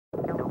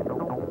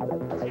At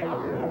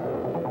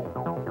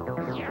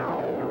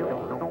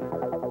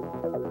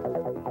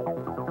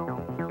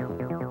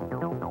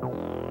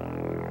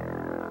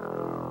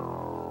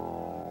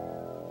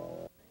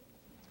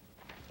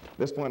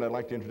this point, I'd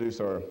like to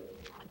introduce our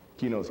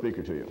keynote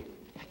speaker to you.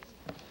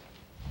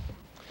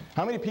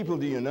 How many people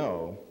do you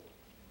know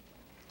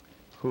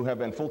who have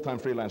been full-time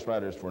freelance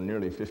writers for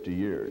nearly 50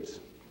 years?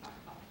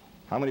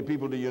 How many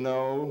people do you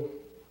know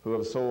who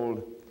have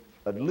sold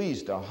at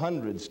least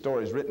 100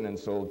 stories written and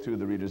sold to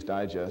the Reader's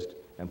Digest,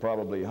 and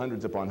probably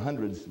hundreds upon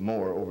hundreds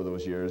more over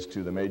those years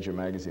to the major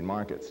magazine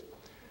markets?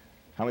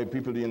 How many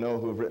people do you know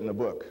who have written a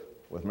book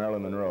with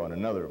Marilyn Monroe and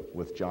another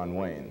with John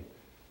Wayne,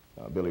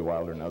 Billy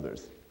Wilder and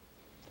others?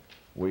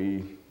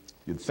 You'd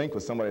think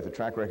with somebody with a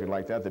track record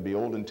like that, they'd be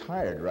old and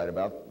tired to write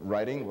about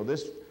writing. Well,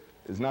 this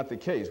is not the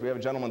case. We have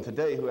a gentleman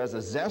today who has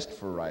a zest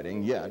for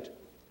writing, yet,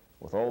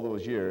 with all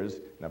those years,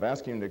 and I've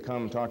asked him to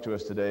come talk to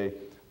us today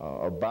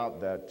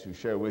about that to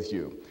share with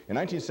you. In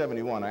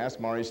 1971, I asked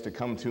Maurice to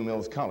come to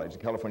Mills College, the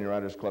California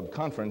Writers Club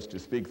conference, to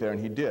speak there,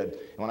 and he did.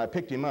 And when I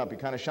picked him up, he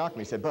kind of shocked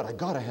me. He said, "But I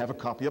got to have a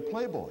copy of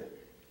Playboy."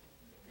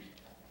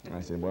 And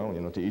I said, "Well,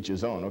 you know, to each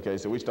his own." Okay,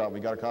 so we stopped, we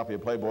got a copy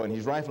of Playboy, and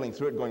he's rifling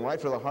through it, going right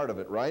for the heart of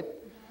it, right?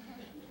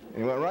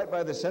 And he went right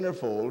by the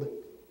centerfold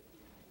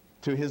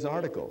to his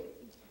article.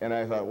 And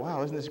I thought,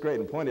 wow, isn't this great?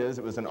 And the point is,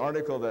 it was an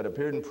article that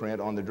appeared in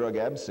print on the drug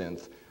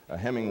absinthe.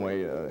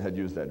 Hemingway had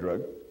used that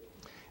drug.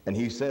 And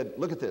he said,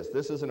 look at this.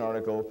 This is an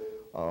article.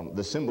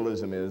 The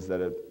symbolism is that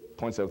it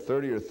points out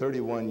 30 or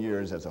 31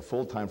 years as a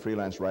full-time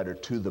freelance writer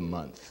to the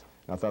month.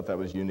 And I thought that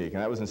was unique.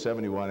 And that was in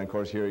 71. And of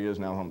course, here he is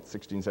now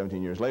 16,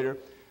 17 years later.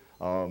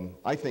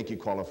 I think he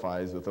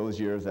qualifies with those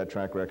years, that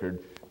track record,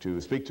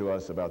 to speak to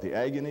us about the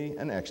agony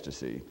and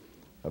ecstasy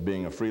of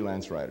being a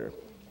freelance writer.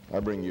 I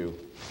bring you,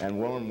 and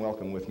warm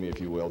welcome with me, if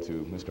you will,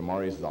 to Mr.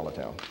 Maurice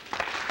Zolotow.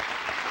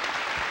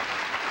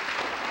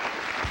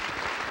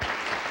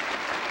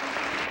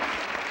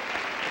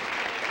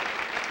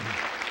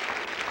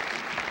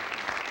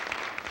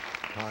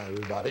 Hi,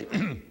 everybody.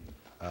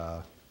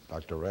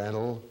 Dr.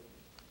 Randall,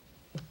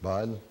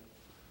 Bud,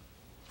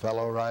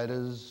 fellow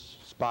writers,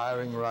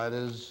 aspiring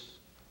writers,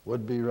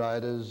 would-be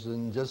writers,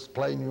 and just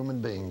plain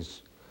human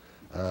beings.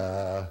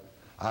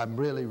 I'm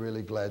really,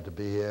 really glad to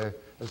be here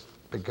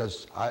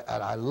because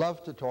I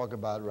love to talk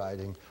about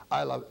writing.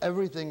 I love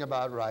everything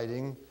about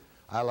writing.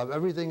 I love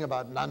everything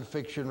about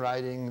nonfiction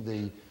writing,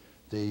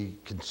 the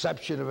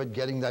conception of it,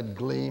 getting that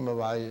gleam of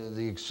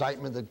the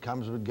excitement that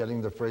comes with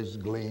getting the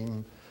first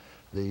gleam,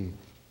 the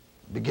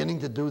beginning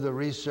to do the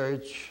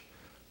research,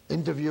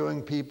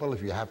 interviewing people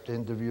if you have to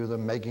interview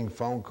them, making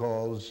phone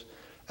calls,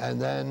 and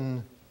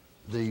then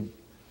the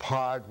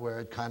part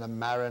where it kind of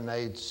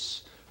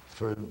marinates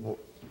for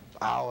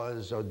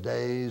hours or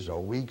days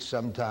or weeks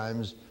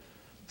sometimes,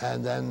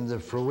 and then the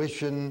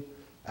fruition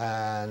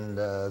and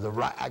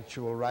the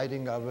actual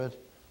writing of it,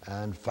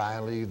 and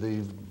finally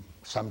the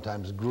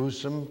sometimes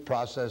gruesome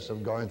process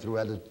of going through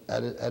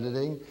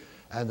editing,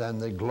 and then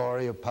the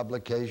glory of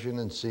publication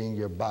and seeing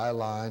your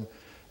byline.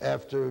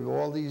 After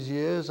all these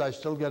years, I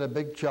still get a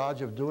big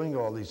charge of doing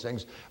all these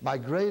things. My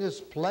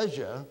greatest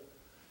pleasure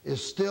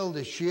is still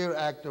the sheer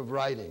act of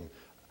writing.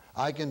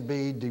 I can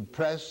be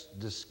depressed,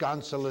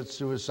 disconsolate,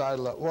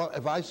 suicidal. Well,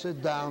 if I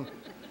sit down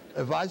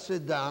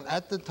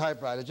at the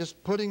typewriter,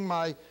 just putting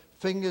my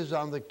fingers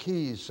on the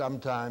keys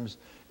sometimes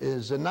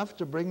is enough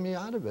to bring me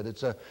out of it.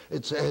 It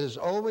has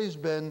always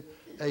been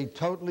a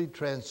totally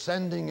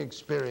transcending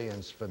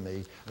experience for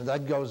me, and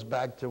that goes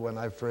back to when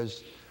I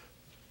first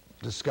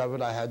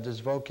discovered I had this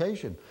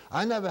vocation.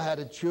 I never had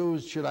to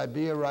choose, should I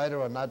be a writer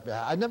or not be.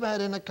 I never had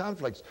any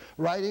conflicts.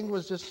 Writing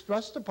was just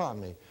thrust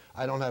upon me.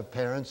 I don't have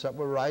parents that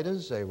were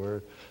writers.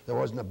 There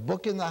wasn't a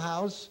book in the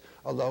house,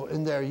 although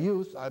in their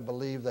youth I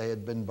believe they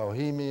had been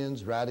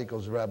bohemians,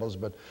 radicals, rebels,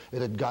 but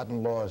it had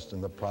gotten lost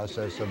in the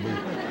process of me.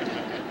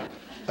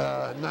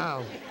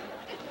 Now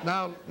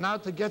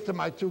to get to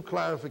my two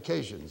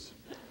clarifications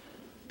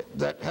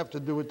that have to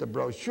do with the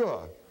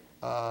brochure.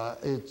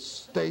 It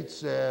states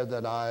there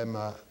that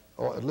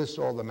it lists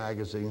all the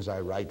magazines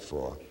I write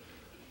for.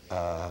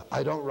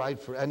 I don't write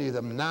for any of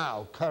them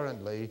now,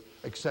 currently,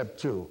 except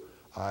two.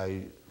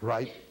 I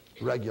write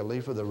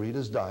regularly for the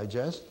Reader's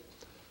Digest,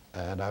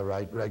 and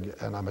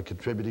and I'm a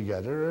contributing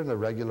editor and a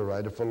regular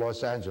writer for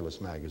Los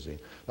Angeles magazine.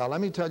 Now let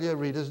me tell you a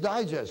Reader's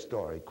Digest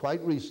story,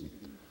 quite recent.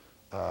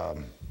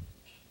 About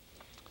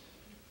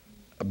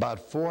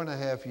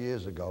 4.5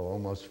 years ago,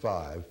 almost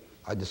 5,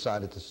 I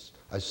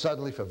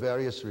suddenly, for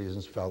various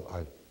reasons, felt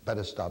I'd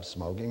better stop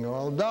smoking or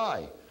I'll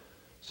die.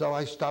 So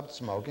I stopped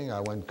smoking. I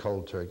went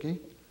cold turkey,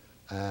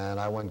 and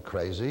I went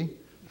crazy.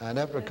 And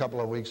after a couple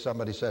of weeks,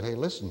 somebody said, hey,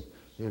 listen,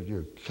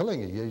 you're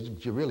killing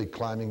it. You're really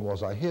climbing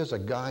walls. Here's a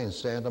guy in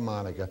Santa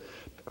Monica.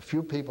 A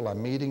few people are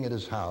meeting at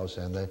his house,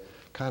 and they're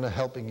kind of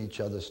helping each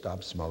other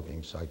stop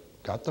smoking. So I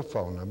got the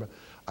phone number.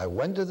 I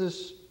went to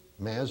this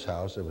man's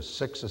house. There was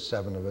 6 or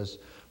 7 of us.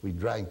 We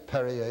drank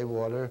Perrier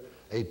water,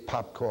 ate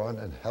popcorn,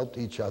 and helped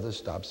each other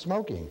stop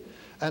smoking.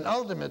 And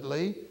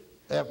ultimately,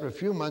 after a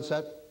few months,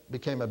 that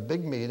became a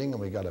big meeting,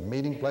 and we got a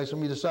meeting place,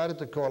 and we decided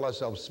to call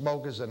ourselves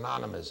Smokers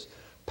Anonymous,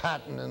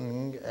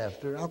 patenting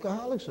after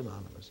Alcoholics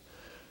Anonymous.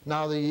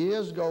 Now the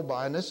years go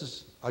by, and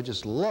I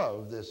just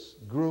love this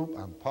group.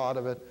 I'm part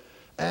of it.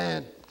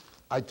 And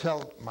I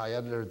tell my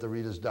editor at the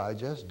Reader's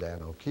Digest,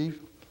 Dan O'Keefe,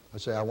 I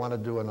say, I want to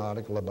do an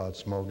article about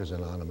Smokers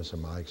Anonymous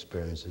and my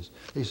experiences.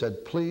 He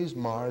said, please,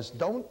 Morris,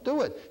 don't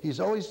do it. He's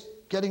always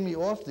getting me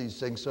off these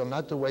things so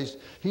not to waste,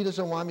 he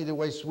doesn't want me to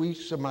waste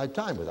weeks of my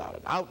time without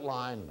an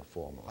outline and a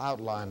formal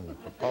outline and a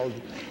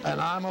proposal. And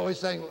I'm always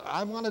saying,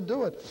 I want to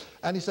do it.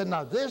 And he said,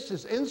 now this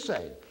is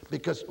insane,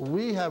 because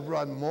we have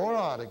run more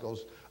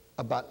articles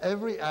about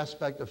every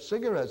aspect of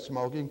cigarette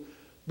smoking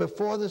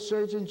before the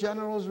Surgeon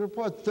General's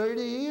report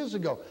 30 years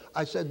ago.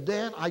 I said,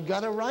 Dan, I got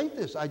to write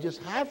this. I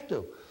just have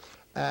to.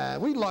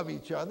 We love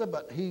each other,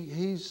 but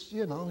he's,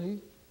 you know,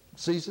 he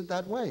sees it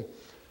that way.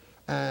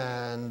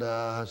 And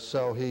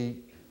so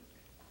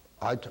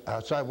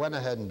I went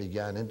ahead and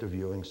began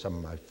interviewing some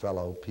of my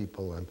fellow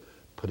people and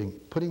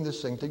putting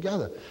this thing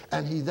together.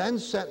 And he then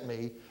sent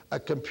me a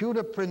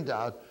computer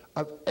printout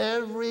of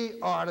every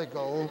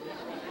article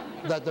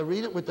that the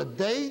reader, with the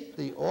date,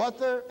 the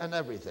author, and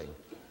everything.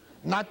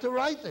 Not to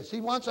write this. He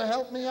wants to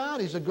help me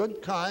out. He's a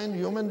good, kind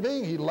human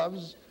being. He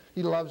loves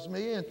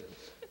me.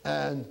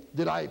 And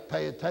did I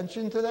pay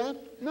attention to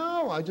that?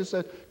 No, I just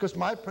said, because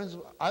my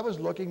principle, I was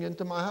looking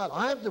into my heart.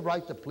 I have the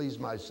right to please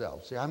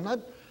myself. See, I'm not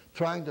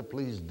trying to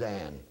please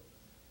Dan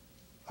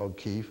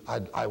O'Keefe.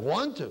 I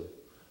want to.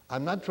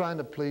 I'm not trying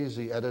to please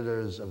the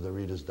editors of the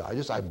Reader's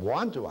Digest. I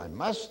want to, I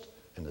must,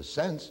 in a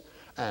sense,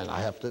 and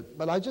I have to,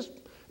 but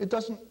it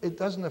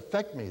doesn't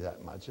affect me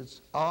that much.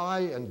 It's I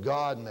and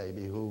God,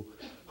 maybe, who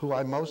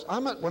I most,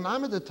 when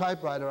I'm at the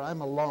typewriter,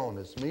 I'm alone.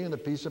 It's me and a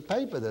piece of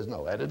paper. There's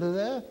no editor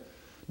there.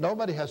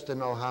 Nobody has to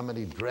know how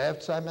many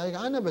drafts I make.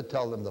 I never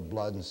tell them the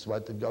blood and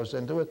sweat that goes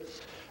into it.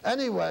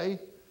 Anyway,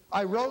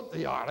 I wrote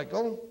the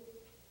article,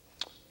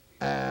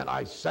 and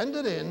I sent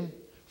it in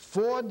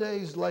 4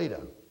 days later.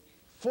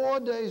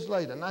 4 days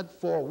later, not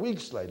 4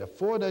 weeks later.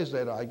 4 days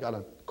later, I got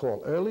a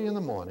call early in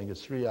the morning.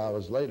 It's 3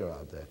 hours later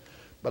out there.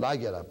 But I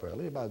get up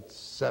early, about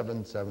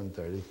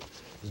 7:30.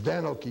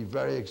 Dan O'Keefe,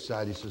 very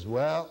excited. He says,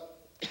 well,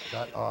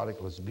 that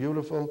article is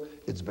beautiful.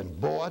 It's been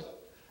bought.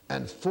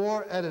 And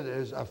 4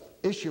 editors,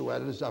 issue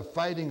editors, are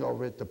fighting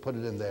over it to put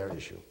it in their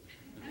issue.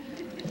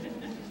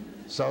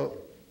 So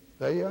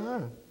there you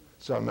are.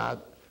 So now,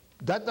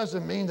 that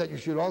doesn't mean that you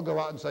should all go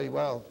out and say,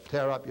 well,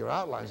 tear up your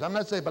outlines. I'm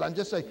not saying, but I'm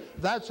just saying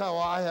that's how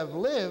I have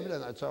lived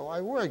and that's how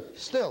I work.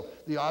 Still,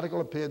 the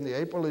article appeared in the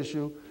April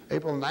issue,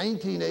 April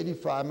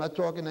 1985. I'm not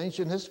talking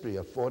ancient history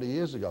of 40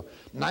 years ago.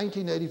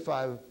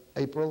 1985,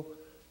 April,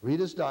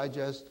 Reader's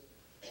Digest.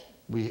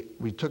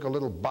 We took a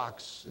little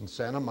box in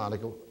Santa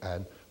Monica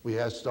and we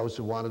asked those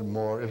who wanted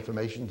more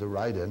information to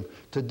write in.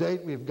 To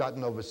date, we've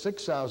gotten over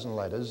 6,000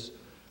 letters.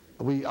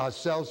 We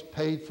ourselves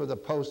paid for the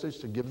postage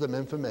to give them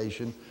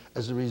information.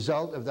 As a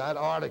result of that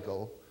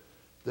article,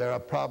 there are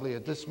probably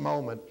at this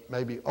moment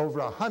maybe over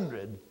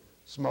 100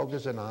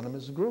 Smokers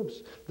Anonymous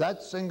groups.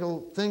 That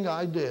single thing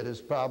I did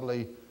is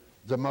probably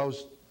the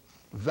most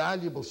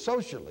valuable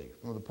socially,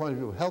 from the point of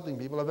view of helping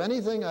people, of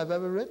anything I've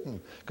ever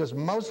written, because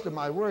most of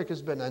my work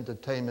has been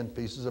entertainment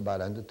pieces about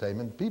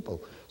entertainment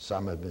people.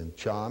 Some have been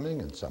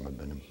charming and some have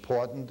been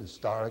important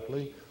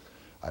historically.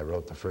 I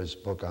wrote the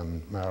first book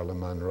on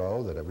Marilyn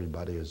Monroe that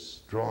everybody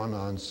has drawn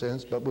on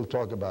since, but we'll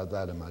talk about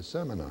that in my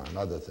seminar and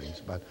other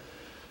things.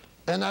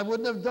 And I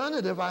wouldn't have done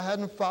it if I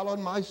hadn't followed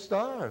my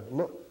star.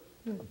 Look,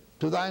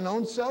 to thine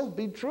own self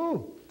be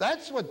true.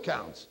 That's what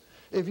counts.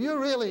 If you're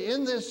really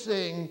in this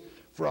thing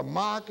for a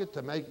market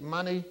to make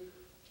money,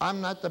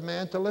 I'm not the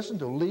man to listen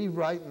to. Leave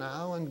right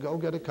now and go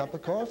get a cup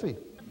of coffee,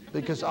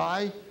 because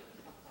I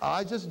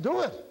just do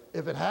it.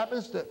 If it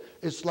happens to,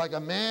 it's like a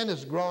man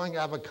is growing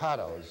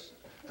avocados,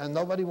 and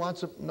nobody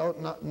wants to,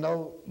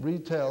 no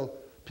retail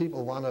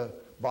people want to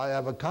buy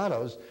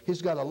avocados.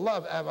 He's got to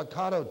love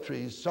avocado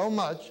trees so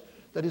much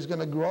that he's going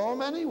to grow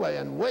them anyway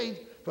and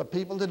wait for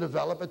people to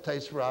develop a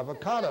taste for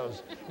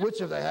avocados,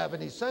 which if they have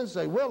any sense,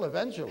 they will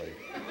eventually.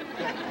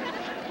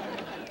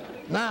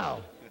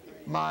 Now,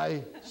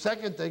 my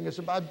second thing is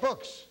about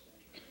books.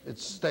 It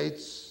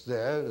states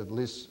there, at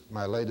least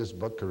my latest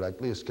book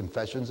correctly, is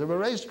Confessions of a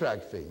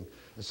Racetrack Fiend.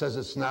 It says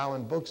it's now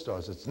in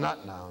bookstores. It's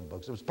not now in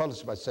books. It was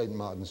published by St.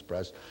 Martin's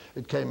Press.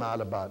 It came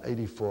out about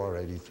 84 or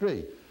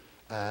 83.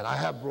 And I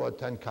have brought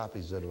 10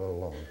 copies of it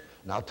along.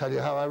 And I'll tell you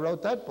how I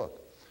wrote that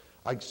book.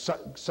 I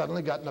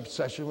suddenly got an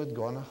obsession with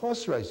going to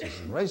horse races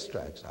and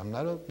racetracks.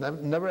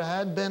 Never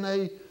had been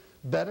a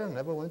bettor,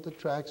 never went to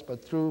tracks,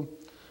 but through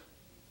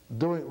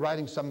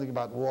writing something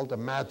about Walter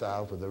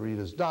Matthau for the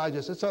Reader's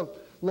Digest. It's a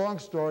long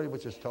story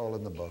which is told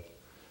in the book.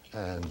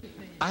 And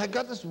I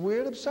got this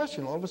weird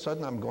obsession. All of a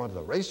sudden I'm going to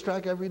the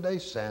racetrack every day,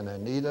 Santa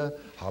Anita,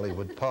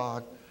 Hollywood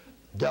Park,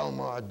 Del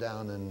Mar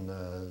down in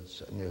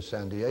near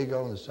San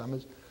Diego in the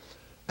summers.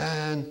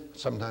 And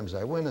sometimes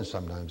I win and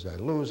sometimes I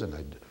lose, and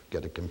I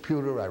get a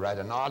computer. I write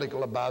an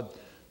article about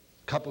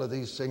a couple of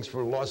these things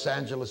for Los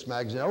Angeles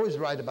magazine. I always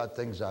write about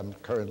things I'm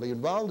currently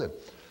involved in.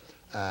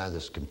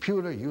 This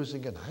computer,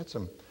 using it, I had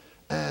some,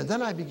 And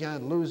then I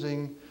began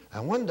losing,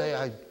 and one day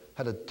I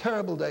had a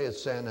terrible day at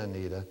Santa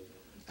Anita,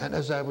 and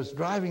as I was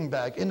driving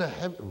back in a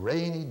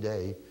rainy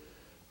day,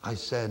 I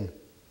said,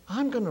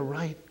 I'm going to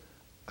write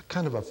a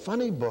kind of a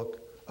funny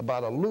book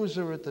about a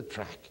loser at the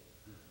track.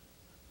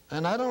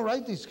 And I don't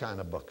write these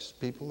kind of books.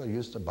 People are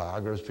used to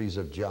biographies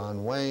of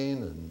John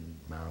Wayne and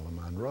Marilyn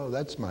Monroe.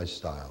 That's my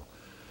style.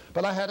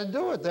 But I had to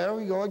do it. There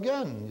we go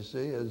again, you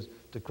see, as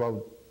to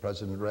quote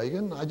President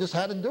Reagan, I just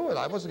had to do it.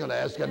 I wasn't going to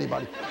ask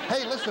anybody,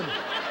 hey, listen,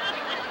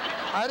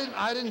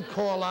 I didn't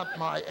call up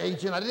my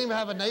agent. I didn't even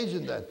have an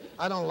agent then.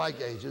 I don't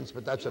like agents,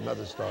 but that's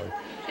another story.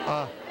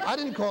 I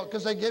didn't call,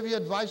 because they give you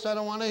advice I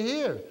don't want to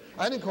hear.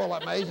 I didn't call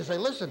up my agent and say,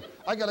 listen,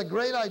 I got a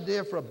great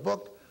idea for a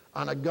book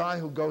on a guy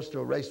who goes to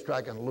a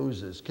racetrack and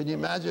loses. Can you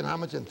imagine how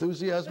much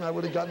enthusiasm I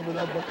would have gotten with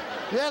that book?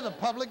 Yeah, the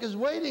public is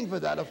waiting for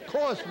that. Of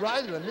course,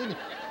 write it. I mean,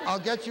 I'll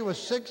get you a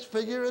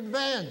 6-figure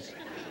advance.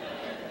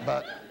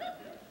 But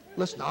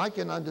listen, I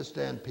can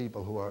understand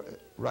people who are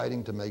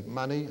writing to make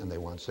money and they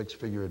want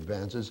 6-figure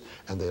advances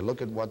and they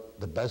look at what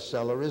the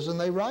bestseller is and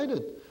they write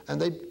it. And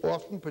they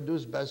often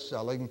produce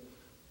best-selling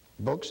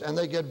books and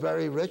they get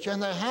very rich and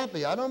they're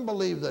happy. I don't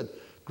believe that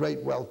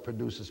great wealth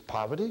produces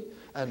poverty,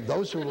 and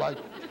those who like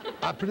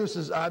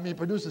produces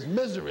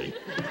misery.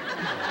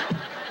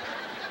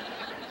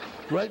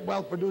 Great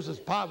wealth produces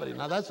poverty.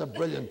 Now that's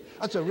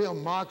a real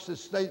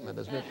Marxist statement,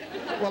 isn't it?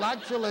 Well,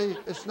 actually,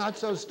 it's not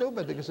so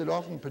stupid because it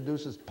often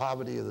produces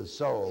poverty of the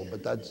soul,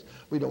 but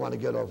we don't want to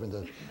get off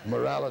into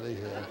morality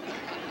here.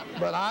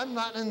 But I'm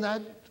not in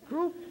that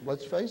group,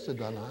 let's face it,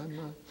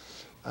 and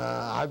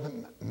I've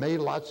made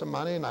lots of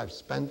money and I've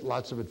spent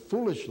lots of it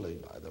foolishly,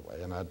 by the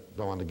way, and I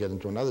don't want to get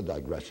into another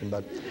digression,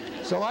 but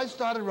so I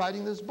started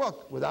writing this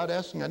book without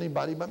asking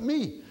anybody but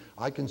me.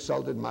 I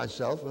consulted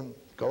myself and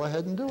go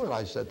ahead and do it,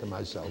 I said to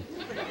myself.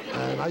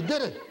 And I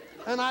did it.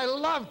 And I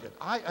loved it.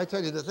 I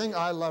tell you, the thing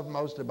I love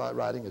most about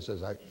writing is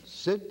as I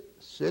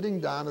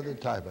sitting down at the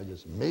typewriter,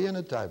 just me and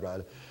a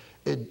typewriter.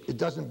 It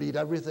doesn't beat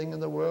everything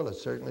in the world. It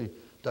certainly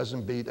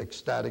doesn't beat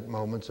ecstatic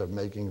moments of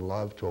making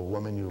love to a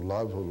woman you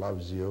love who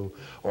loves you,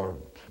 or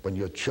when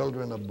your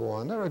children are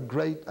born. They're a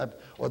great,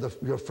 or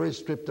your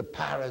first trip to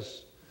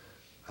Paris,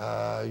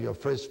 your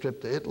first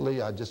trip to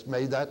Italy. I just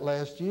made that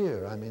last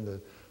year. I mean,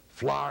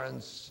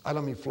 Florence, I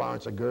don't mean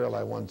Florence, a girl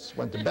I once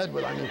went to bed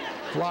with. I mean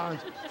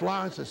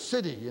Florence, a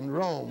city in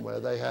Rome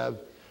where they have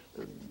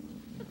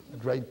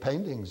great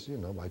paintings, you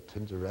know, by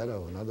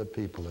Tintoretto and other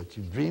people that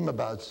you dream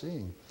about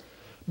seeing.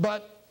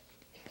 But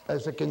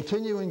as a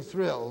continuing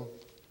thrill,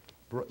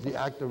 the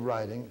act of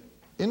writing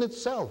in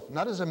itself,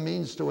 not as a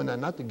means to an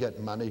end, not to get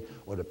money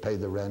or to pay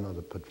the rent or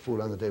to put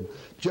food on the table,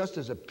 just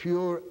as a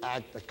pure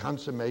act, a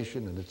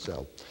consummation in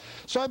itself.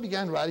 So I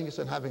began writing this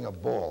and having a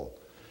ball.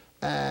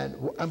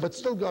 But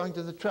still going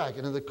to the track.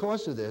 And in the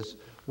course of this,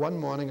 one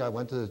morning I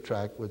went to the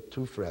track with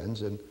 2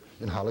 friends in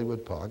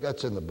Hollywood Park.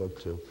 That's in the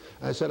book too.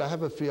 And I said, I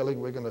have a feeling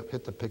we're going to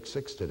hit the pick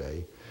 6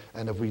 today.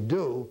 And if we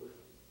do,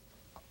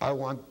 I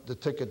want the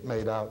ticket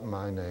made out in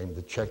my name,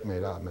 the check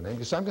made out in my name,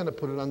 because I'm going to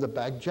put it on the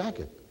back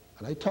jacket.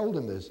 And I told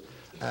him this.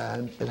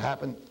 And it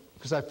happened,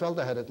 because I felt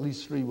I had at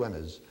least 3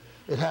 winners.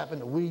 It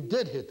happened, we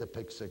did hit the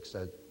pick 6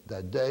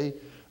 that day.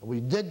 We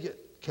did get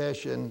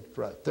cash in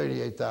for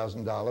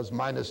 $38,000,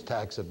 minus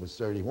tax it was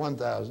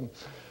 $31,000.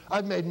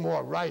 I've made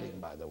more writing,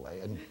 by the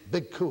way, and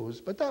big coups,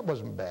 but that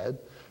wasn't bad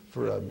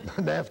for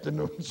an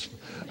afternoon.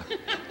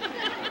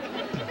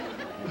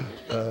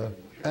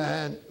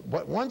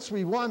 But once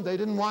we won, they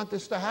didn't want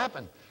this to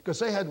happen because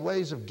they had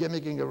ways of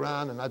gimmicking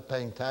around and not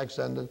paying tax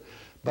on it.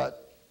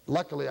 But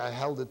luckily, I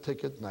held the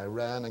ticket and I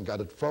ran and got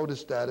it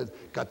photostated,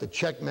 got the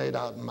check made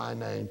out in my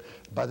name.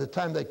 By the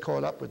time they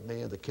caught up with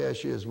me in the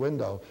cashier's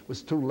window, it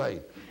was too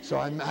late. So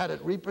I had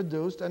it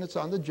reproduced and it's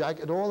on the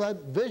jacket. All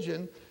that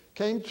vision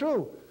came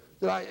true.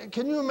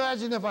 Can you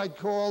imagine if I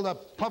called a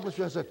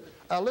publisher and said,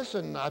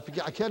 listen, I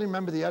can't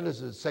remember the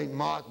editors at St.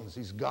 Martin's.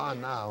 He's gone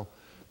now.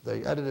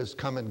 The editors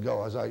come and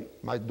go.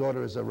 My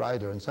daughter is a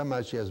writer, and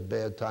sometimes she has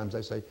bad times.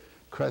 I say,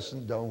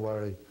 Crescent, don't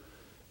worry.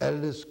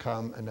 Editors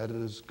come and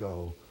editors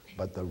go,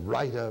 but the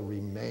writer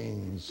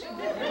remains.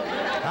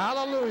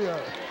 Hallelujah.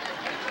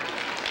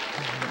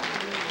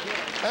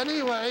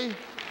 Anyway,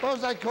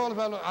 suppose I called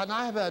about, and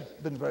I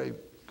have been very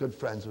good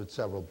friends with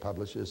several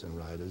publishers and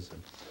writers.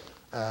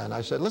 And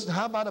I said, listen,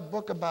 how about a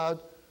book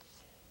about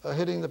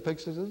hitting the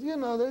pictures? You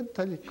know, they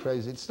tell you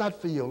crazy. It's not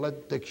for you.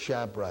 Let Dick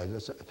Schaap write.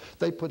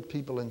 They put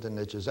people into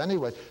niches.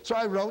 Anyway, so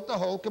I wrote the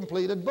whole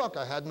completed book.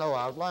 I had no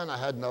outline. I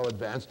had no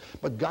advance.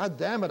 But God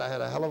damn it, I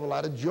had a hell of a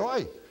lot of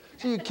joy.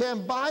 So you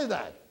can't buy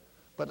that.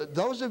 But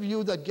those of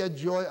you that get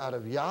joy out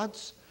of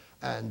yachts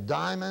and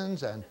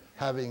diamonds and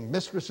having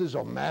mistresses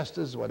or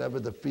masters, whatever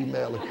the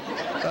female,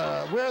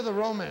 where are the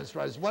romance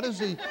writers? What is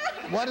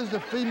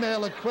the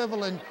female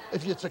equivalent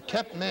if it's a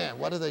kept man?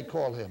 What do they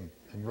call him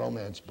in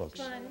romance books?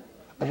 Fun.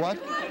 What?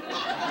 Rich.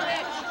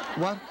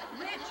 What?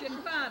 Rich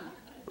and fun.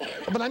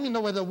 But I mean,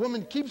 where the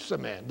woman keeps the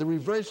man, the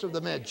reverse of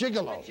the man,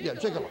 gigolo. Yeah,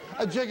 gigolo.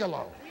 A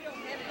gigolo.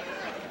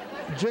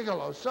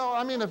 Gigolo. So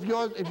I mean, if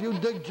you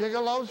dig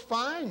gigolos,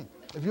 fine.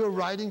 If you're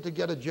writing to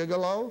get a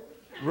gigolo,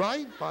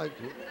 write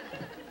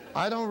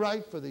I don't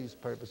write for these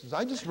purposes.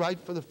 I just write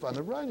for the fun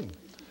of writing.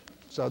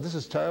 So this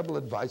is terrible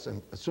advice,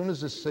 and as soon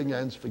as this thing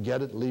ends,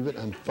 forget it, leave it,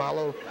 and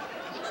follow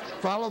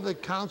the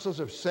counsels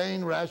of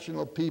sane,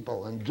 rational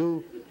people and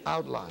do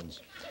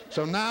outlines.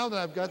 So now that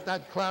I've got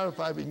that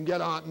clarified, we can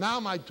get on. Now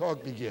my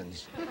talk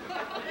begins.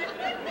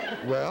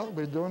 Well,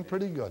 we're doing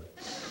pretty good.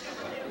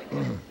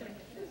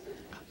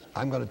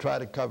 I'm going to try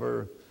to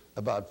cover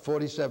about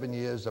 47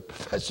 years of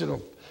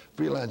professional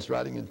freelance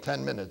writing in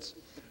 10 minutes.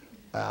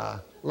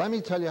 Let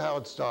me tell you how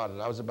it started.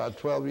 I was about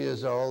 12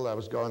 years old. I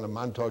was going to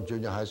Montauk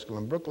Junior High School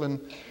in Brooklyn.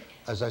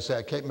 As I say,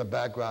 I came from a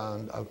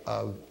background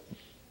of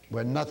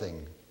where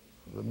nothing.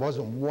 There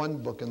wasn't one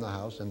book in the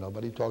house, and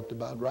nobody talked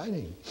about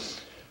writing.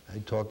 They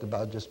talked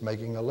about just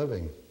making a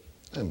living,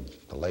 and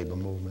the labor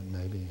movement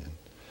maybe.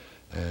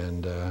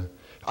 And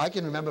I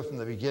can remember from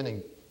the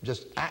beginning,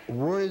 just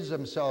words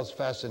themselves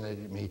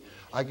fascinated me.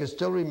 I can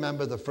still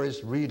remember the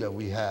first reader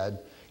we had,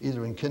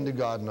 either in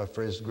kindergarten or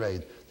first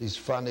grade. These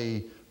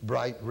funny,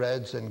 bright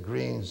reds and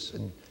greens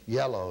and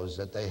yellows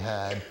that they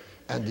had,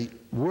 and the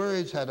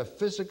words had a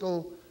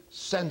physical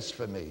sense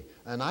for me.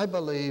 And I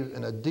believe,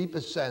 in a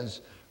deeper sense,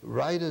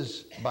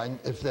 writers,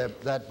 if they're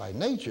that by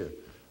nature,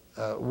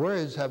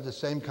 words have the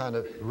same kind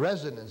of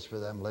resonance for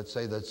them, let's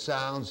say, that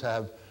sounds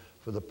have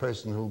for the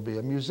person who'll be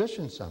a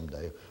musician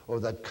someday, or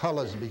that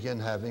colors begin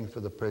having for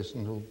the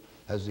person who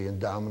has the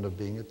endowment of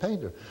being a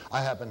painter.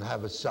 I happen to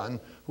have a son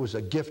who's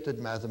a gifted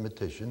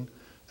mathematician.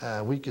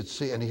 We could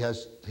see, and he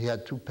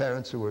had two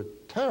parents who were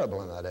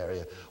terrible in that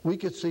area. We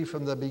could see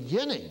from the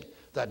beginning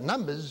that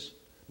numbers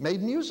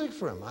made music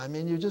for him. I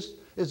mean,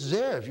 it's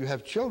there. If you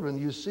have children,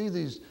 you see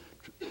these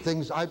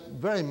things. I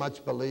very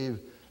much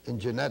believe in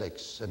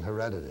genetics and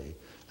heredity,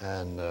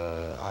 and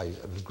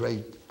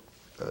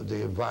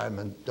the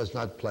environment does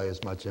not play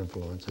as much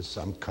influence as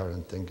some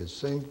current thinkers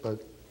think,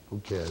 but who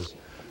cares?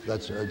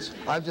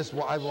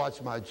 I've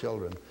watched my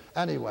children.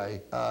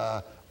 Anyway,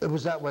 it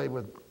was that way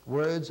with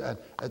words, and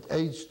at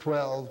age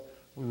 12,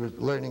 we were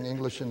learning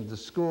English in the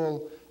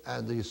school,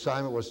 and the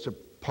assignment was to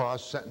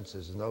parse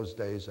sentences. In those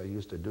days, I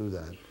used to do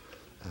that.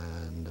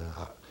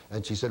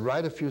 And she said,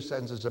 write a few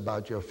sentences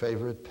about your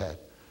favorite pet.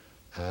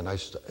 And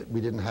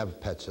we didn't have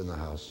pets in the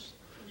house.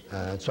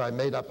 And so I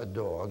made up a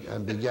dog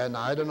and began,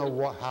 I don't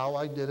know how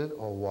I did it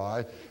or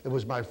why. It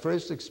was my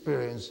first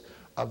experience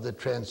of the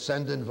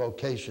transcendent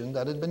vocation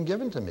that had been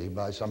given to me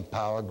by some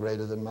power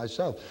greater than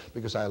myself,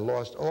 because I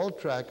lost all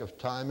track of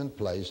time and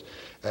place.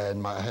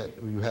 And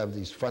you have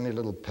these funny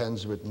little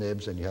pens with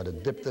nibs, and you had to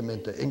dip them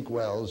into ink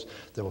wells.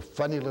 There were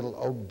funny little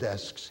oak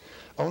desks.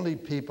 Only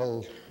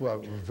people who are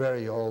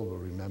very old will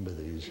remember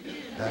these.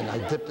 And I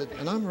dipped it,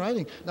 and I'm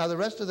writing. Now, the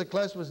rest of the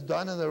class was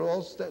done, and they're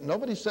all,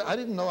 nobody said, I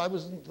didn't know I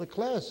was in the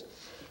class.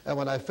 And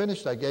when I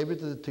finished, I gave it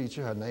to the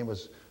teacher. Her name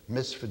was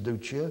Miss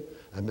Fiducia,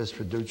 and Miss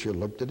Fiducia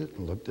looked at it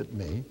and looked at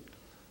me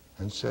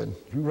and said,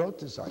 you wrote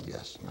this?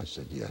 Yes. And I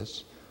said,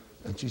 yes.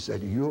 And she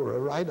said, you're a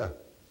writer.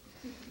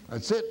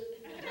 That's it.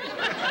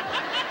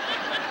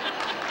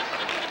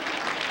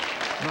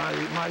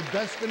 My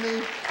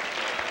destiny.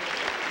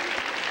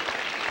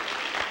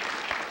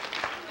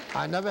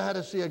 I never had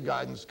to see a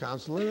guidance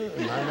counselor,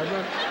 and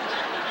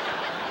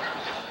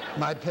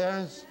my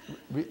parents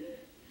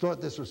thought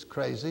this was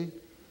crazy.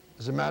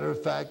 As a matter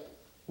of fact,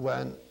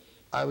 when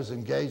I was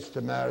engaged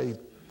to marry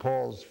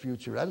Paul's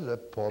future editor,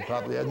 Paul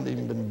probably hadn't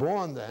even been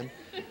born then,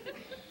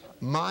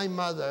 my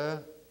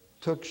mother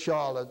took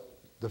Charlotte,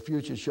 the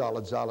future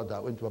Charlotte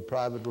Zolotow, into a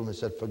private room and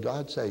said, for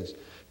God's sakes,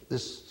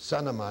 this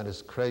son of mine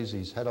is crazy,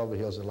 he's head over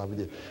heels in love with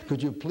you.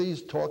 Could you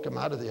please talk him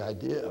out of the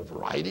idea of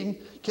writing?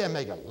 Can't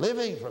make a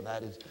living from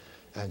that.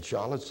 And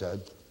Charlotte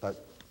said,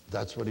 but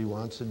that's what he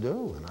wants to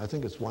do, and I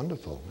think it's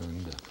wonderful.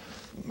 And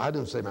I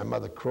didn't say my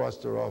mother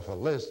crossed her off her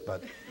list,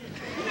 but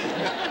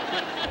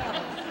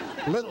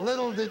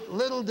little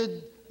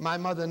did my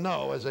mother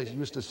know, as I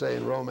used to say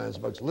in romance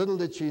books, little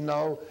did she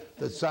know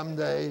that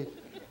someday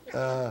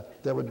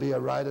there would be a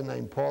writer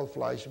named Paul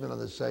Fleischman on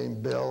the same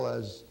bill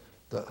as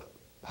the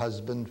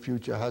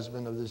future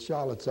husband of this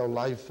Charlotte. So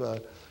life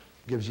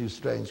gives you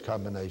strange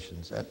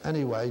combinations. And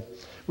anyway,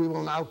 we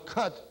will now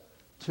cut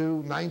to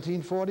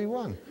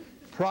 1941.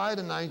 Prior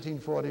to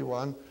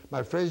 1941,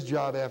 my first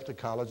job after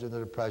college in the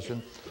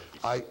Depression,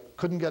 I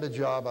couldn't get a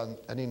job on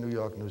any New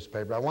York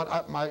newspaper.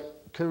 My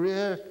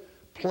career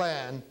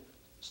plan,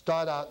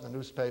 start out in the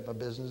newspaper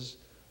business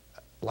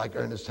like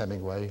Ernest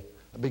Hemingway,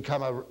 and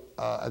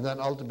then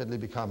ultimately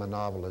become a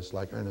novelist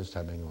like Ernest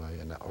Hemingway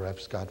or F.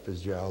 Scott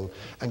Fitzgerald,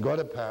 and go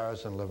to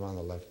Paris and live on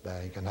the left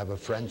bank and have a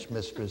French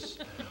mistress.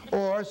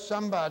 Or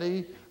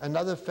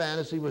another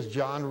fantasy was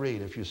John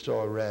Reed, if you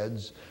saw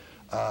Reds.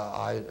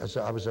 I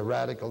was a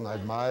radical and I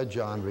admired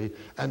John Reed.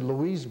 And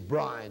Louise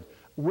Bryant.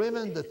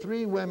 The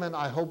three women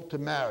I hoped to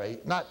marry,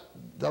 not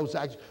those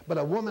actors, but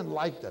a woman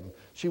like them.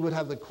 She would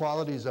have the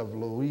qualities of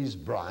Louise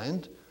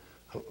Bryant,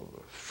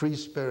 free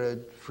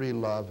spirit, free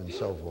love, and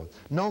so forth.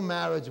 No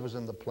marriage was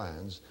in the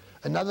plans.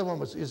 Another one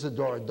was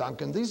Isadora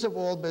Duncan. These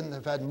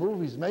have had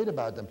movies made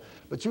about them.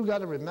 But you got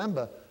to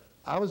remember,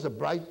 I was a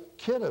bright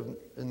kid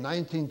in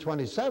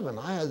 1927.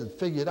 I had it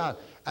figured out.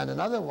 And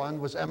another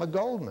one was Emma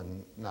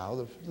Goldman,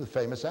 now the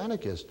famous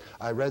anarchist.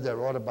 I read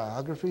their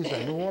autobiographies,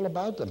 I knew all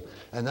about them.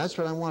 And that's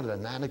what I wanted,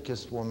 an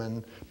anarchist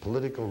woman,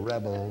 political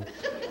rebel,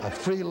 a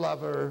free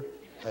lover,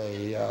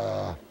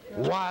 a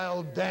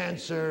wild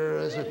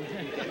dancer.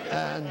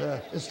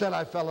 And instead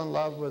I fell in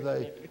love with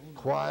a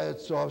quiet,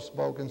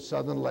 soft-spoken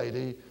Southern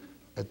lady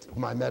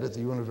whom I met at the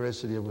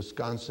University of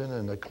Wisconsin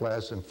in a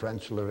class in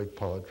French lyric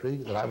poetry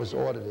that I was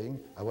auditing.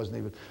 I wasn't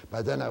even,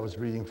 by then I was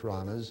reading for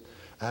honors,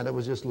 and it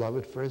was just love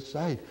at first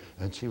sight.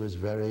 And she was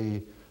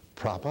very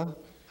proper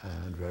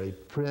and very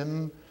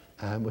prim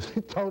and was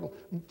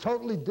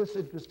totally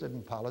disinterested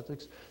in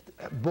politics.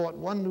 Bought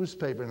one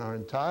newspaper in her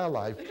entire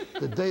life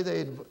the day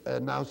they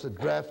announced the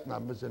draft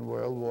numbers in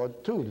World War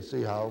II to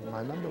see how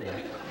my number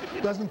was.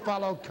 Doesn't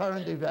follow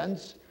current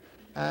events,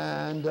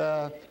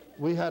 and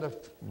we had a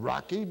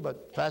rocky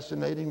but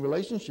fascinating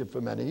relationship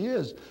for many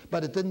years,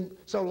 but it didn't,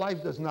 so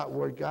life does not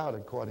work out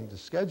according to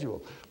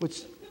schedule,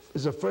 which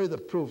is a further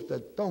proof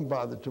that don't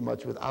bother too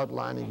much with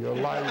outlining your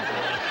life.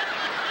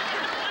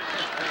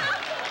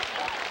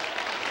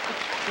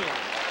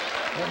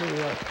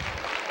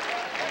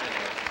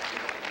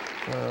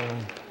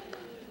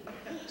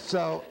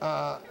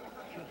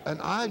 And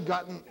I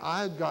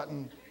had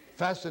gotten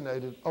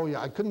fascinated. Oh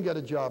yeah, I couldn't get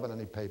a job in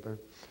any paper.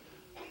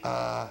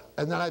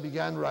 And then I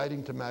began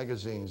writing to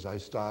magazines. I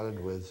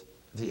started with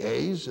the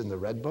A's in the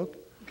Red Book.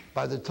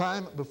 By the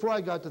time, before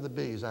I got to the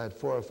B's, I had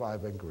 4 or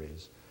 5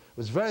 inquiries. It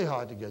was very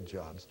hard to get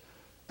jobs.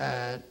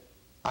 And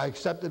I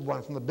accepted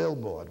one from the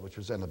Billboard, which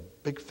was in a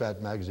big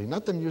fat magazine,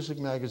 not the music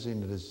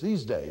magazine it is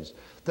these days.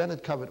 Then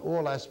it covered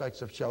all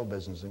aspects of show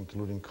business,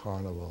 including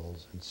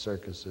carnivals and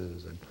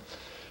circuses.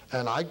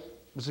 And I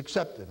was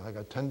accepted. I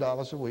got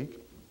 $10 a week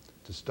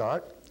to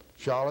start.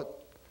 Charlotte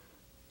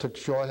took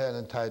shorthand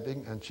and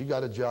typing, and she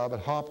got a job at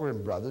Harper &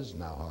 Brothers,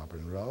 now Harper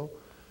 & Row,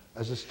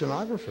 as a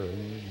stenographer,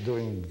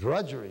 doing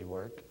drudgery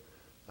work.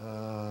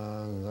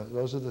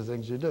 Those are the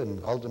things you did.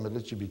 And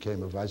ultimately, she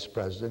became a vice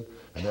president,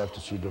 and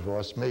after she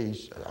divorced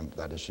me,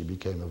 that is, she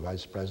became a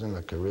vice president,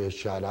 her career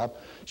shot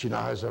up. She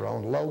now has her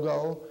own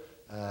logo,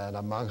 and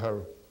among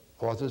her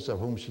authors of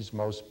whom she's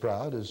most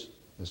proud is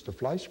Mr.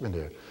 Fleischman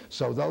here.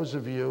 So those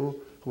of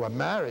you who are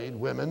married,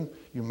 women,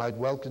 you might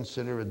well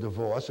consider a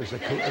divorce as a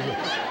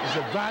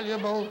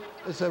valuable,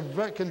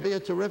 can be a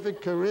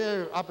terrific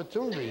career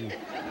opportunity,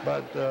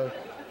 but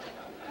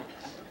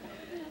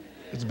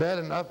it's bad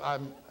enough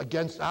I'm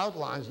against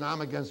outlines, now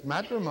I'm against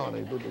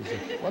matrimony.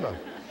 No,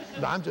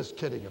 I'm just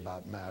kidding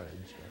about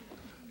marriage.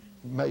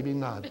 Maybe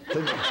not.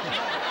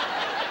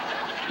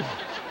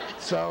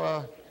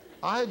 So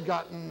I had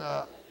gotten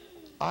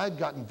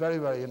very,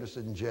 very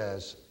interested in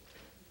jazz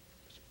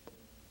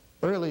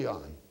early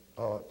on.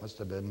 Oh, it must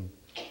have been,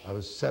 I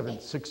was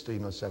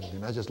 16 or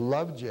 17. I just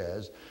loved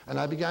jazz, and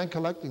I began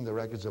collecting the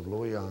records of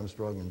Louis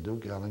Armstrong and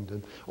Duke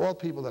Ellington, all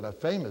people that are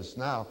famous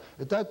now.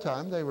 At that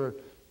time, they were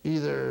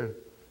either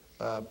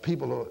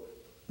people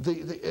who,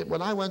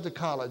 when I went to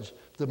college,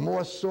 the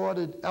more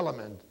sordid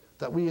element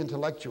that we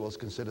intellectuals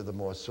consider the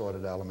more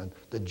sordid element,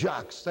 the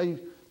jocks,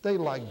 they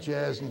liked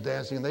jazz and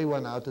dancing, and they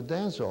went out to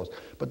dance halls.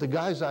 But the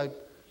guys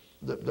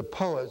the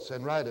poets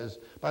and writers,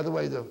 by the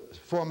way, the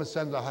former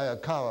Senator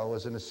Hayakawa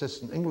was an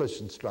assistant English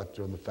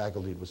instructor in the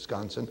faculty at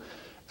Wisconsin,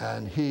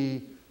 and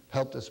he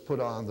helped us put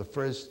on the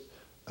first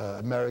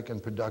American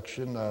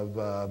production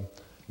of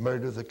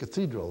Murder at the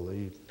Cathedral,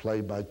 the play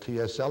by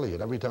T.S.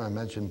 Eliot. Every time I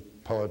mention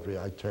poetry,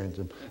 I turn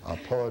to our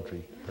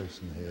poetry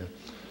person here.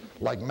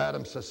 Like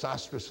Madame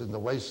Sesostris in The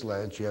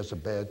Wasteland, she has a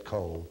bad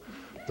cold.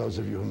 Those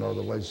of you who know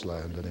The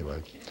Wasteland,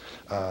 anyway.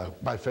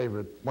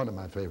 One of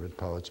my favorite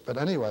poets. But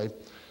anyway,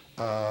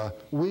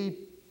 they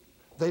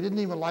didn't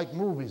even like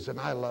movies, and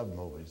I love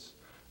movies.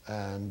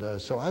 And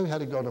so I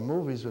had to go to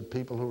movies with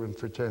people who were in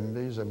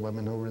fraternities and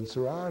women who were in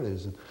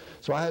sororities. And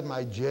so I had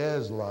my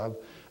jazz love,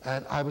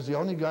 and I was the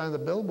only guy on the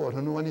Billboard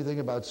who knew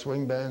anything about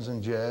swing bands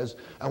and jazz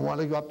and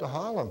wanted to go up to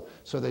Harlem.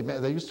 So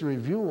they used to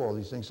review all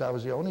these things. I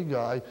was the only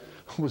guy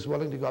who was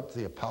willing to go up to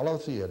the Apollo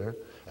Theater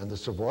and the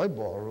Savoy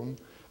Ballroom.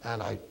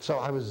 And so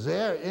I was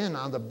there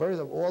on the birth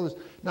of all this.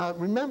 Now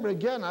remember,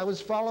 again, I was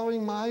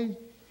following my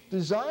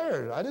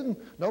desire.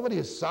 Nobody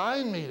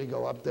assigned me to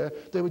go up there.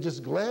 They were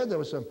just glad there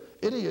was some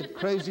idiot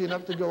crazy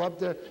enough to go up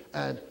there.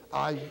 And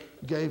I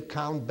gave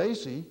Count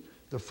Basie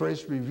the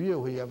first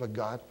review he ever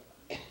got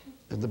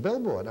in the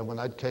Billboard. And when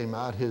that came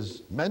out,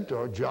 his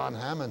mentor, John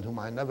Hammond, whom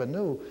I never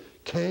knew,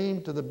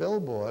 came to the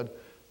Billboard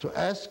to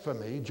ask for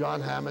me.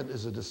 John Hammond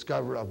is a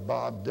discoverer of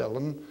Bob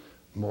Dylan,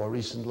 more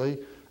recently,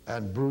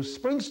 and Bruce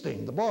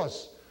Springsteen, the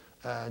boss.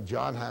 And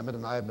John Hammond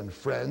and I have been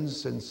friends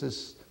since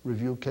this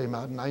review came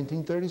out in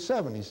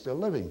 1937. He's still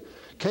living.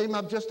 Came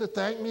up just to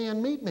thank me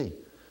and meet me.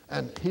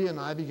 And he and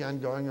I began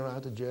going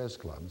around to jazz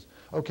clubs.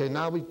 Okay,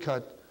 now we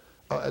cut.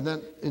 And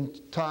then in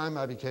time,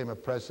 I became a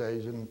press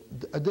agent.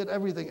 I did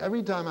everything.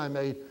 Every time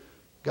I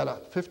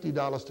got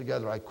 $50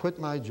 together, I quit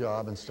my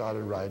job and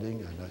started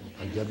writing. And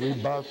I'd get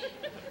rebuffed.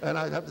 And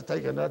I'd have to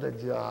take another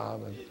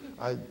job.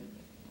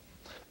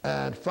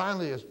 And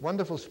finally, a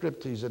wonderful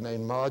stripteaser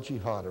named Margie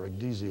Harder,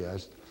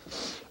 Ecdesiast,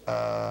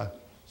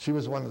 She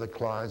was one of the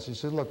clients. He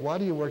said, look, why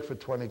do you work for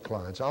 20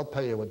 clients? I'll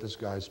pay you what this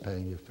guy's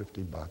paying you,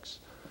 50 bucks.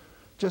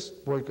 Just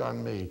work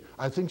on me.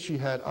 I think she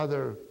had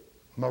other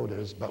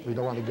motives, but we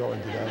don't want to go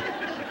into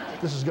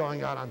that. This is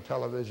going out on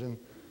television,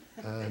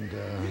 and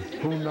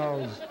who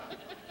knows.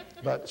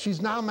 But she's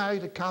now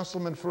married to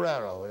Councilman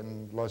Ferrero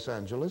in Los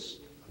Angeles,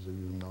 as you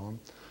know him.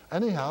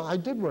 Anyhow, I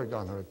did work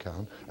on her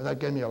account, and that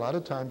gave me a lot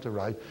of time to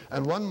write.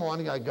 And one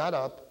morning I got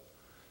up.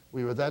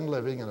 We were then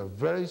living in a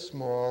very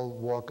small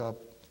walk-up,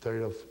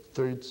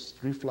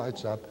 three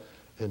flights up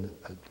in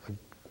a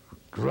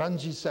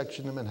grungy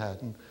section of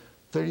Manhattan,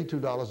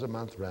 $32 a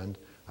month rent.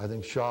 I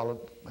think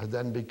Charlotte had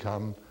then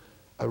become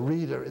a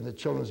reader in the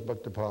children's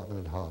book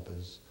department at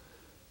Harper's.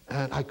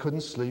 And I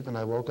couldn't sleep, and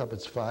I woke up,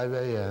 it's 5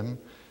 a.m.,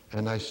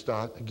 and I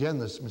start, again,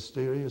 this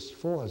mysterious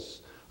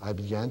force. I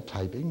began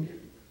typing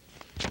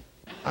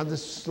on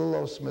this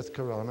little Smith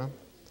Corona,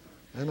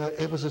 and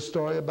it was a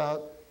story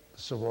about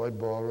the Savoy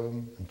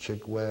Ballroom, and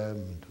Chick Webb,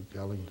 and Duke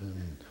Ellington,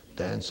 and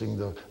dancing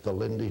the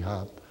Lindy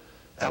Hop.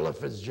 Ella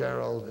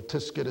Fitzgerald, A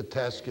Tisket, A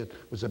Tasket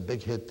was a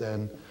big hit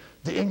then.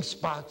 The ink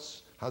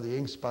spots, how the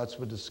ink spots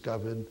were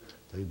discovered.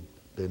 They'd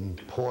been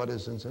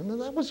porters and so on.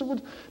 That was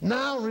what.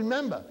 Now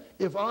remember,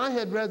 if I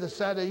had read the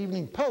Saturday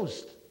Evening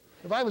Post,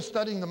 if I was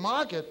studying the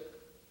market,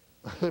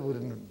 it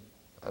wouldn't.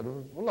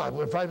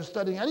 If I was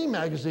studying any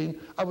magazine,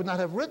 I would not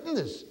have written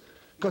this.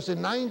 Because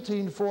in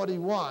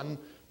 1941,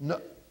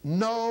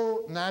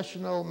 no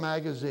national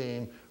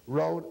magazine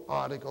wrote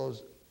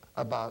articles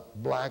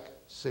about black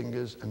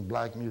singers and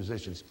black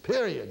musicians.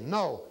 Period.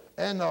 No.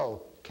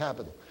 N-O,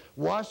 capital.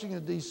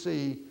 Washington,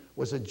 D.C.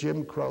 was a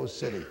Jim Crow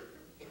city.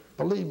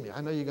 Believe me,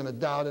 I know you're going to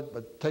doubt it,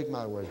 but take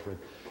my word for it.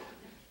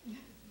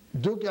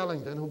 Duke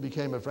Ellington, who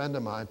became a friend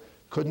of mine,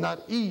 could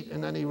not eat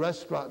in any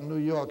restaurant in New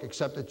York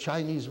except a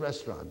Chinese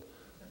restaurant.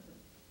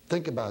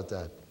 Think about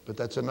that. But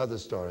that's another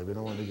story. We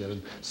don't want to get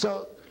into.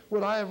 So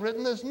would I have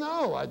written this?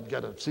 No. I'd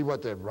get to see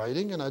what they're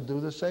writing, and I'd do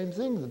the same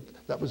thing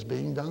that was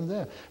being done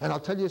there. And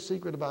I'll tell you a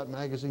secret about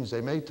magazines.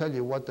 They may tell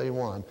you what they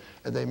want,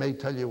 and they may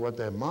tell you what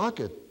their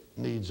market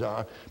needs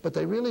are, but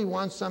they really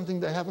want something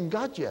they haven't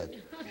got yet,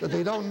 that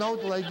they don't know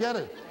till they get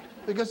it.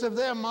 Because if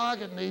their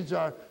market needs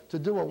are to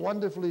do a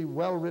wonderfully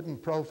well-written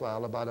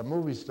profile about a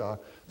movie star,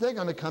 they're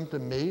going to come to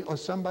me or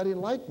somebody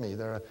like me.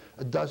 There are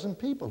a dozen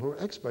people who are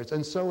experts,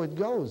 and so it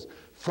goes.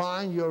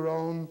 Find your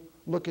own,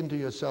 look into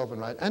yourself and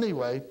write.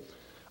 Anyway,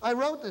 I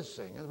wrote this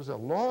thing. It was a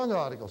long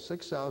article,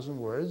 6,000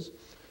 words,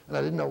 and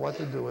I didn't know what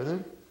to do with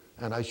it.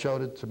 And I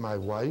showed it to my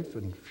wife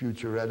and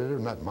future editor,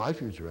 not my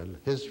future editor,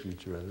 his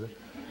future editor.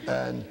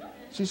 And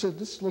she said,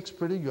 this looks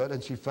pretty good.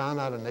 And she found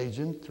out an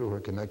agent through her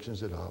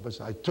connections at Harvard.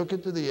 I took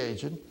it to the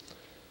agent,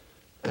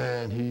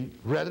 and he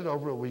read it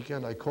over a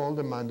weekend. I called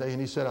him Monday, and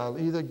he said, I'll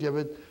either give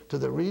it to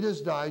the Reader's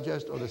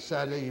Digest or the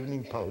Saturday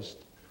Evening Post.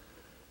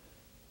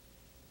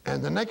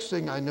 And the next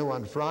thing I knew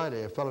on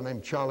Friday, a fellow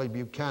named Charlie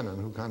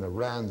Buchanan, who kind of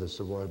ran the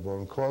Savoy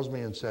Ballroom, calls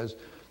me and says,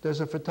 there's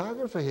a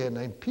photographer here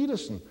named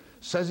Peterson.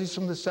 Says he's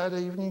from the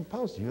Saturday Evening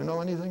Post. Do you know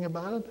anything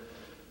about it?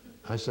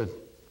 I said,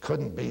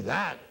 couldn't be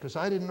that, because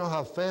I didn't know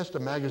how fast a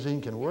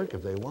magazine can work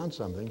if they want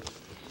something.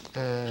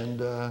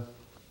 And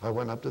I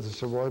went up to the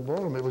Savoy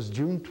Ballroom. It was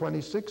June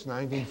 26,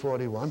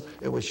 1941.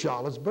 It was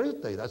Charlotte's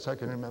birthday. That's how I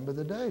can remember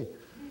the day.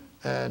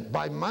 And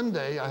by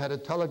Monday, I had a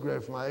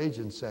telegram from my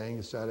agent saying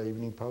the Saturday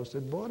Evening Post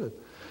had bought it.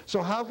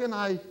 So how can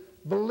I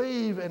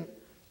believe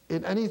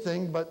in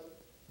anything but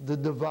the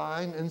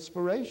divine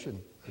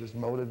inspiration? It is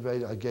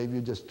motivated. I gave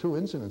you just 2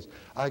 incidents.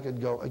 I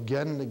could go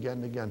again and again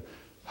and again.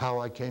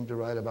 How I came to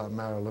write about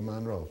Marilyn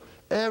Monroe.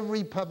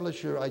 Every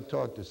publisher I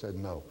talked to said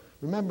no.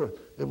 Remember,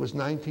 it was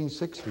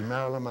 1960.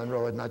 Marilyn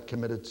Monroe had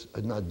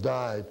not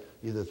died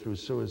either through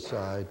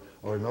suicide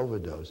or an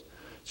overdose.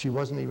 She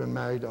wasn't even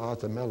married to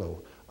Arthur Miller.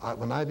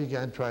 When I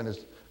began trying to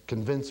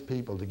convince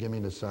people to give me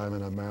an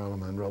assignment on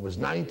Marilyn Monroe, it was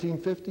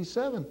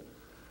 1957.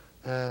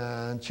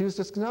 And she was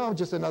just, no,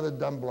 just another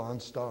dumb blonde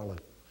starlet.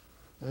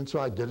 And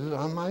so I did it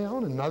on my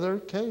own, another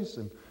case.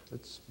 And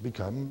it's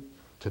become,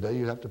 today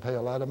you'd have to pay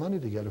a lot of money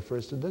to get a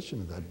first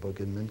edition of that book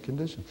in mint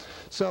condition.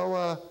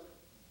 So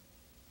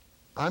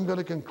I'm going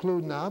to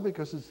conclude now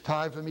because it's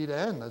time for me to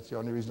end. That's the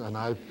only reason.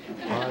 And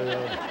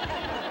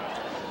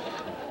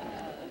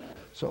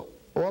so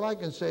all I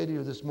can say to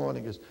you this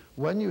morning is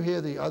when you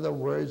hear the other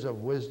words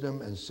of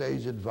wisdom and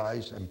sage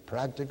advice and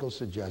practical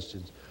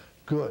suggestions,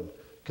 good,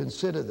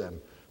 consider them.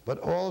 But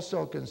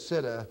also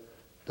consider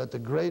that the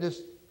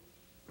greatest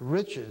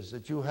riches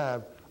that you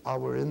have are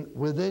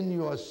within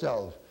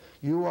yourself.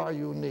 You are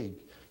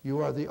unique. You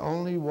are the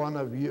only one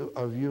of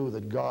you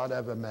that God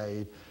ever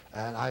made.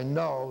 And I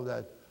know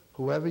that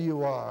whoever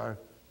you are,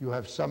 you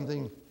have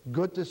something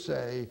good to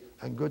say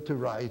and good to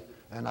write.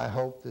 And I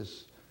hope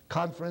this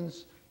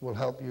conference will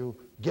help you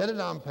get it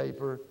on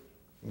paper.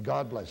 And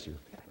God bless you.